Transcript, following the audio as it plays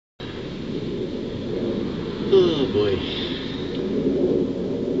boy.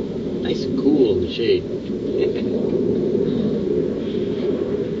 Nice and cool in the shade.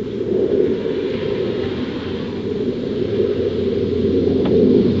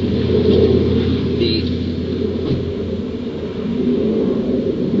 The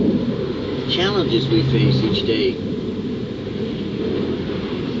challenges we face each day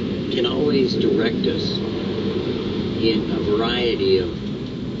can always direct us in a variety of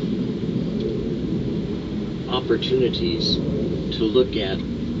opportunities to look at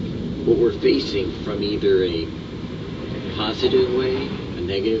what we're facing from either a positive way, a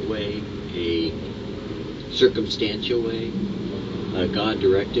negative way, a circumstantial way, a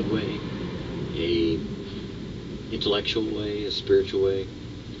God-directed way, a intellectual way, a spiritual way.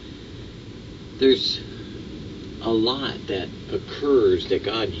 There's a lot that occurs that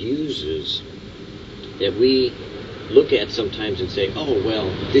God uses that we look at sometimes and say, oh, well,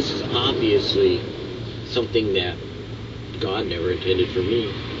 this is obviously something that God never intended for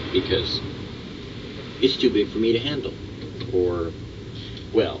me because it's too big for me to handle. Or,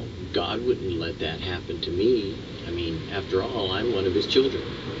 well, God wouldn't let that happen to me. I mean, after all, I'm one of his children.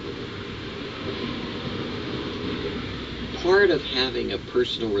 Part of having a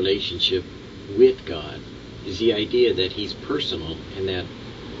personal relationship with God is the idea that he's personal and that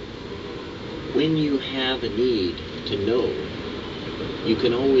when you have a need to know, you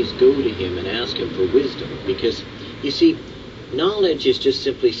can always go to him and ask him for wisdom. Because, you see, knowledge is just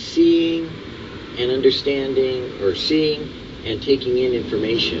simply seeing and understanding, or seeing and taking in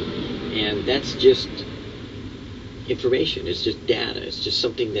information. And that's just information. It's just data. It's just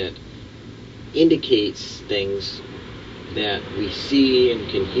something that indicates things that we see and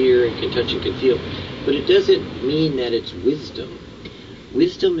can hear and can touch and can feel. But it doesn't mean that it's wisdom.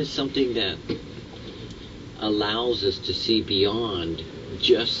 Wisdom is something that allows us to see beyond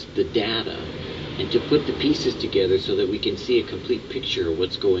just the data and to put the pieces together so that we can see a complete picture of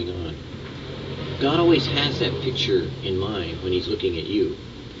what's going on. God always has that picture in mind when he's looking at you.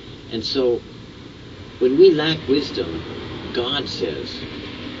 And so when we lack wisdom, God says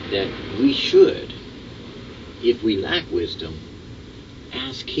that we should, if we lack wisdom,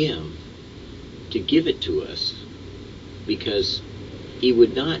 ask him to give it to us, because he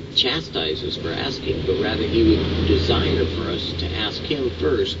would not chastise us for asking, but rather he would desire for us to ask him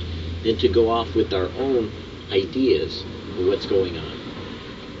first, than to go off with our own ideas of what's going on.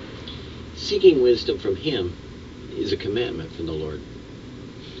 Seeking wisdom from him is a commandment from the Lord.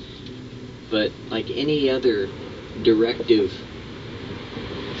 But like any other directive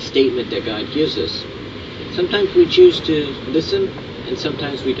statement that God gives us, sometimes we choose to listen and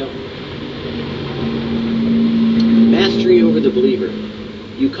sometimes we don't. Mastery over the believer.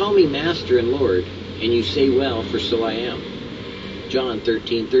 You call me Master and Lord, and you say, well, for so I am. John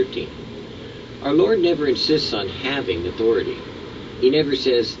 13:13. Our Lord never insists on having authority. He never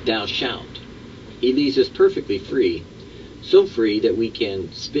says, thou shalt. He leaves us perfectly free, so free that we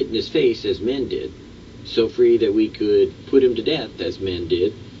can spit in his face as men did, so free that we could put him to death as men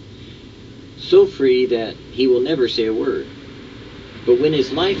did, so free that he will never say a word. But when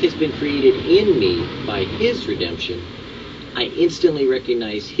his life has been created in me by his redemption, I instantly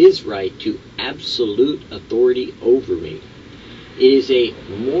recognize his right to absolute authority over me. It is a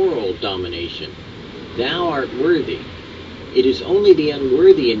moral domination. Thou art worthy. It is only the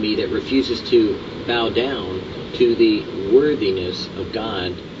unworthy in me that refuses to bow down to the worthiness of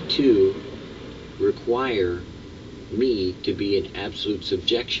God to require me to be in absolute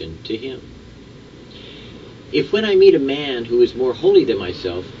subjection to him. If when I meet a man who is more holy than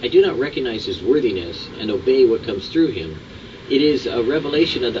myself, I do not recognize his worthiness and obey what comes through him, it is a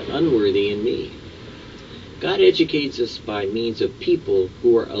revelation of the unworthy in me. God educates us by means of people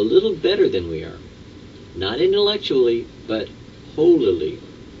who are a little better than we are. Not intellectually, but holily.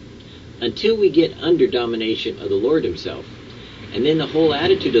 Until we get under domination of the Lord himself. And then the whole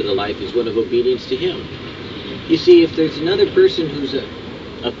attitude of the life is one of obedience to him. You see, if there's another person who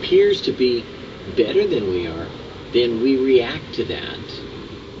appears to be better than we are, then we react to that.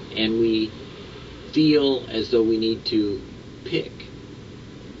 And we feel as though we need to pick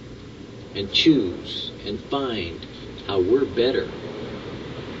and choose and find how we're better,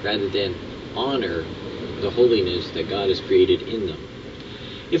 rather than honor the holiness that God has created in them.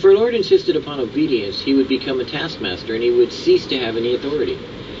 If our Lord insisted upon obedience, he would become a taskmaster and he would cease to have any authority.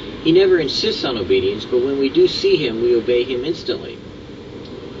 He never insists on obedience, but when we do see him, we obey him instantly.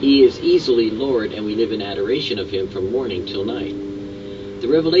 He is easily Lord, and we live in adoration of him from morning till night. The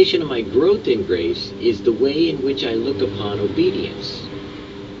revelation of my growth in grace is the way in which I look upon obedience.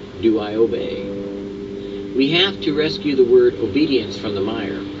 Do I obey? We have to rescue the word obedience from the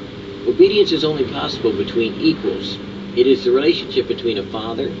mire. Obedience is only possible between equals. It is the relationship between a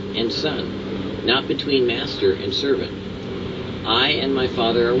father and son, not between master and servant. I and my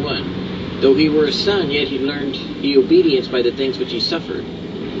Father are one. Though he were a son, yet he learned the obedience by the things which he suffered.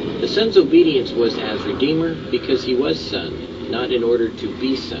 The son's obedience was as Redeemer because he was son, not in order to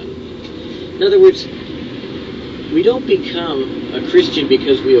be son. In other words, we don't become a Christian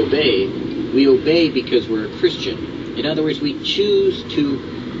because we obey. We obey because we're a Christian. In other words, we choose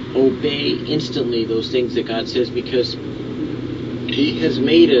to obey instantly those things that God says because he has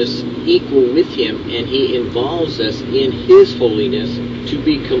made us equal with him, and he involves us in his holiness to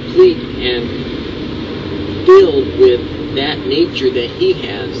be complete and filled with that nature that he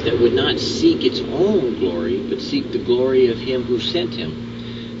has, that would not seek its own glory, but seek the glory of him who sent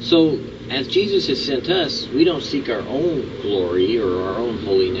him. So, as Jesus has sent us, we don't seek our own glory or our own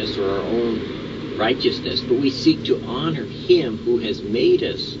holiness or our own righteousness, but we seek to honor him who has made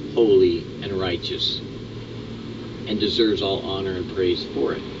us holy and righteous and deserves all honor and praise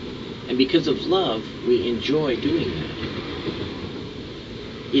for it. And because of love, we enjoy doing that.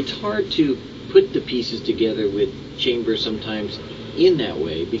 It's hard to put the pieces together with Chambers sometimes in that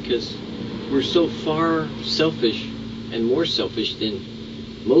way because we're so far selfish and more selfish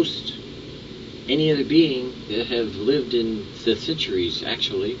than most any other being that have lived in the centuries,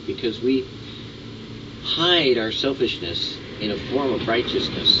 actually, because we hide our selfishness in a form of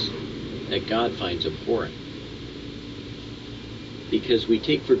righteousness that God finds abhorrent. Because we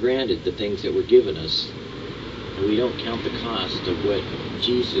take for granted the things that were given us, and we don't count the cost of what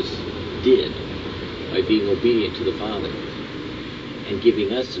Jesus did by being obedient to the Father and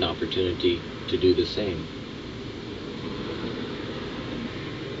giving us an opportunity to do the same.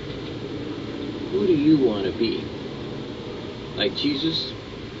 Who do you want to be? Like Jesus?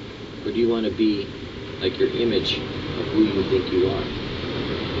 Or do you want to be like your image of who you think you are?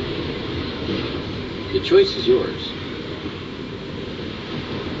 The choice is yours.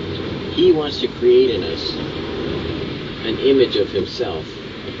 He wants to create in us an image of himself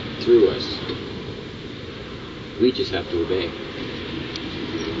through us. We just have to obey.